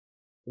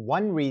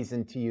One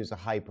reason to use a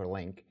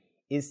hyperlink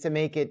is to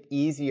make it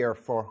easier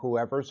for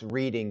whoever's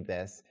reading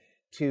this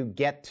to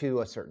get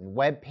to a certain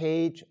web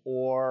page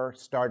or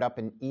start up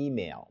an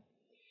email.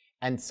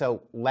 And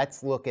so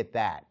let's look at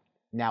that.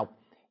 Now,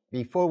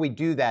 before we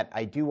do that,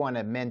 I do want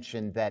to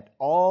mention that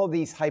all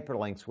these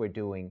hyperlinks we're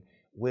doing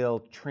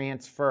will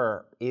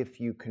transfer if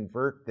you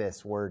convert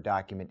this Word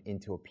document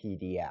into a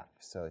PDF.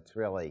 So it's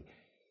really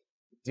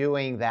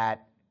doing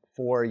that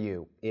for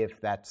you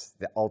if that's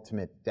the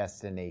ultimate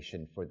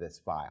destination for this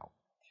file.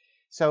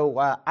 So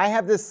I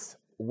have this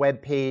web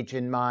page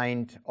in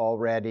mind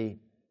already.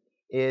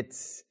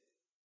 It's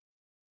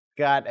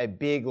got a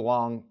big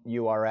long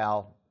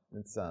URL.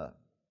 It's a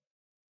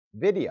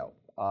video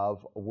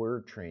of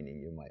word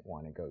training you might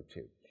want to go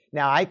to.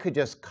 Now I could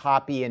just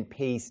copy and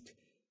paste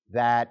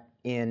that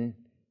in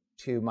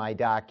to my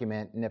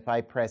document, and if I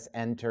press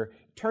enter,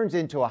 it turns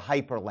into a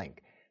hyperlink.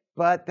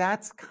 But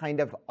that's kind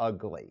of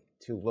ugly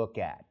to look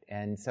at.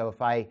 And so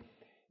if I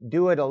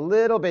do it a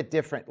little bit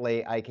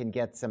differently, I can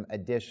get some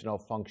additional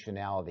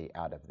functionality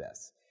out of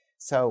this.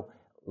 So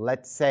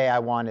let's say I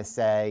want to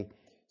say,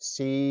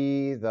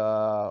 see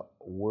the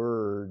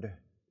word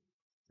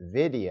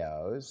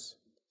videos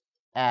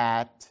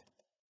at,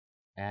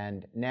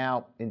 and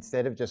now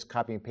instead of just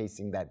copying and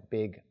pasting that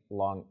big,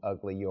 long,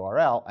 ugly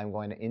URL, I'm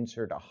going to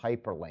insert a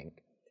hyperlink.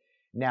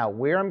 Now,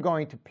 where I'm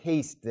going to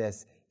paste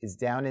this is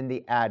down in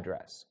the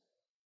address.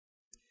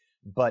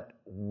 But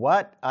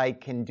what I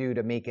can do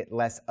to make it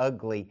less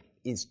ugly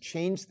is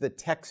change the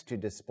text to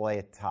display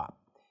at top.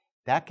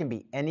 That can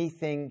be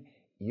anything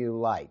you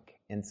like.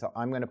 And so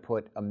I'm going to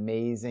put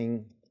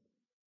amazing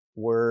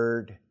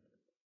word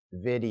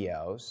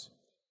videos.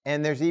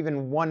 And there's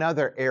even one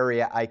other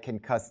area I can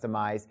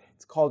customize.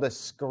 It's called a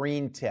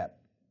screen tip.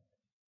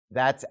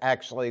 That's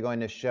actually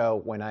going to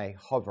show when I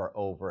hover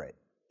over it.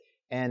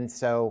 And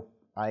so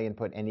I can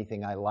put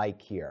anything I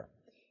like here.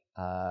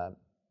 I'm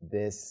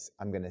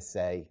going to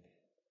say,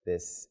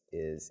 this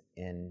is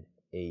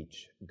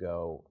NH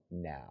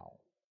Now.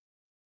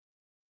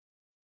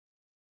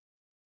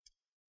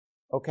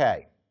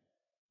 Okay.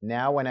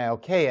 Now when I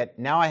OK it,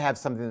 now I have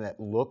something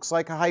that looks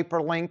like a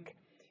hyperlink.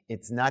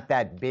 It's not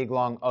that big,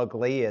 long,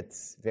 ugly.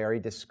 It's very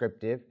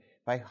descriptive.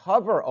 If I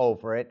hover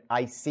over it,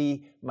 I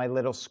see my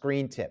little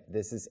screen tip.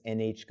 This is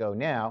NH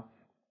Now.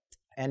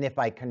 And if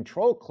I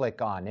control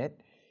click on it,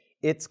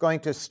 it's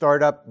going to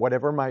start up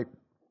whatever my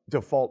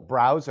default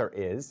browser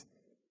is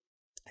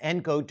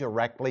and go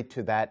directly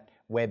to that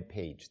web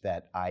page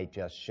that I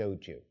just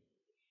showed you.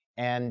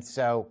 And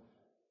so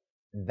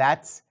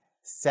that's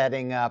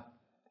setting up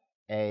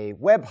a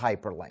web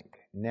hyperlink.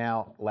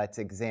 Now let's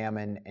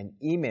examine an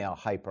email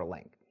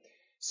hyperlink.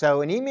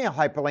 So an email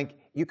hyperlink,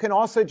 you can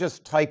also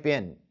just type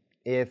in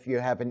if you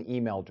have an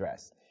email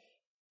address.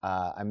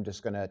 I'm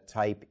just going to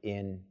type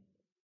in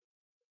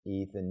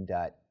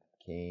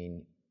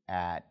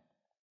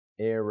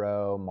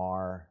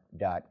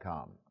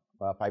ethan.kane@arrowmar.com.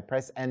 Well, if I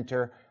press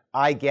enter,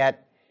 I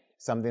get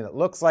something that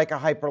looks like a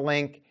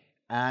hyperlink,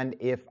 and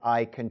if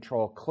I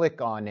control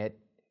click on it,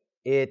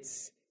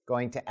 it's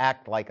going to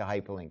act like a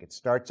hyperlink. It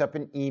starts up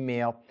an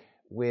email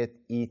with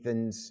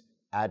Ethan's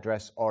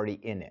address already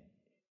in it.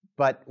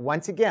 But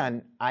once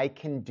again, I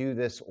can do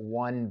this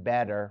one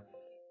better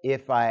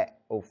if I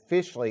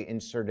officially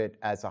insert it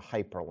as a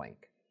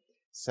hyperlink.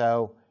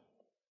 So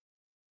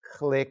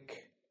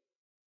click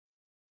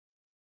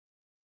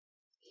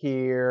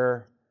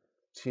here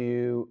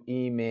to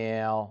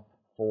email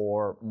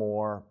for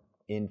more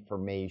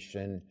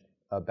information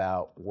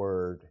about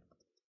Word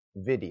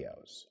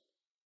videos.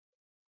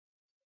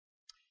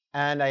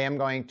 And I am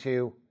going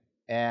to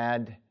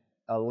add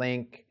a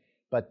link,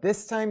 but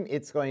this time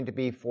it's going to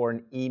be for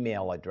an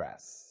email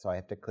address. So I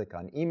have to click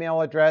on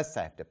email address.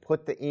 I have to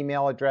put the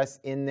email address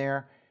in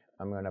there.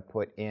 I'm going to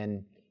put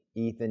in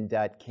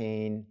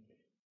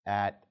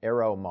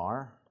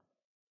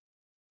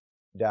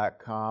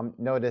ethan.kane@arrowmar.com.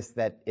 Notice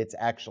that it's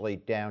actually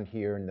down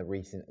here in the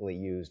recently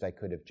used. I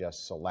could have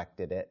just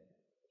selected it.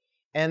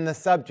 And the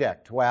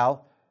subject,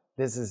 well,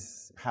 this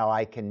is how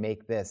I can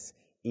make this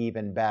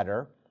even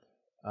better.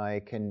 I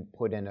can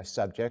put in a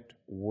subject,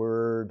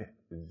 Word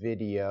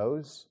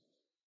videos.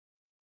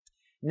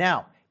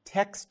 Now,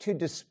 text to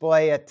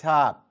display at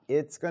top.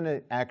 It's going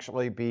to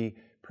actually be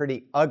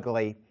pretty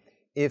ugly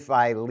if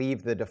I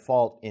leave the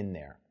default in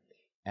there.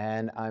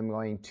 And I'm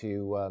going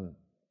to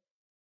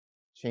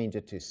change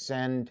it to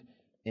send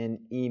an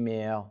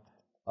email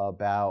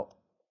about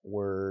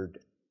Word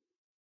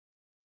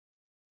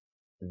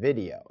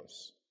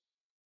videos.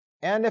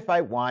 And if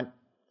I want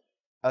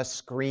a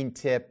screen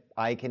tip,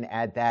 I can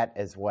add that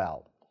as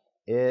well.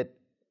 It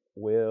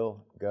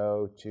will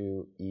go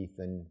to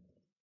Ethan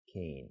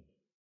Kane.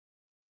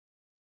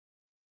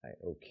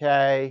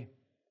 OK.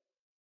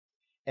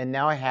 And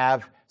now I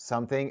have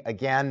something,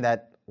 again,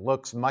 that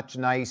looks much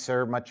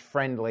nicer, much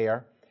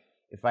friendlier.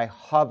 If I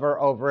hover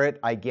over it,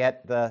 I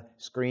get the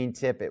screen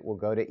tip. It will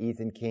go to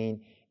Ethan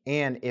Kane.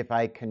 And if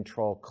I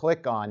control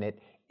click on it,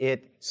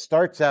 it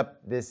starts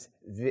up this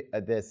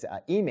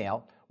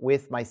email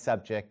with my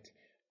subject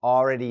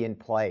already in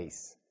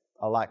place.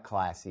 A lot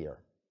classier.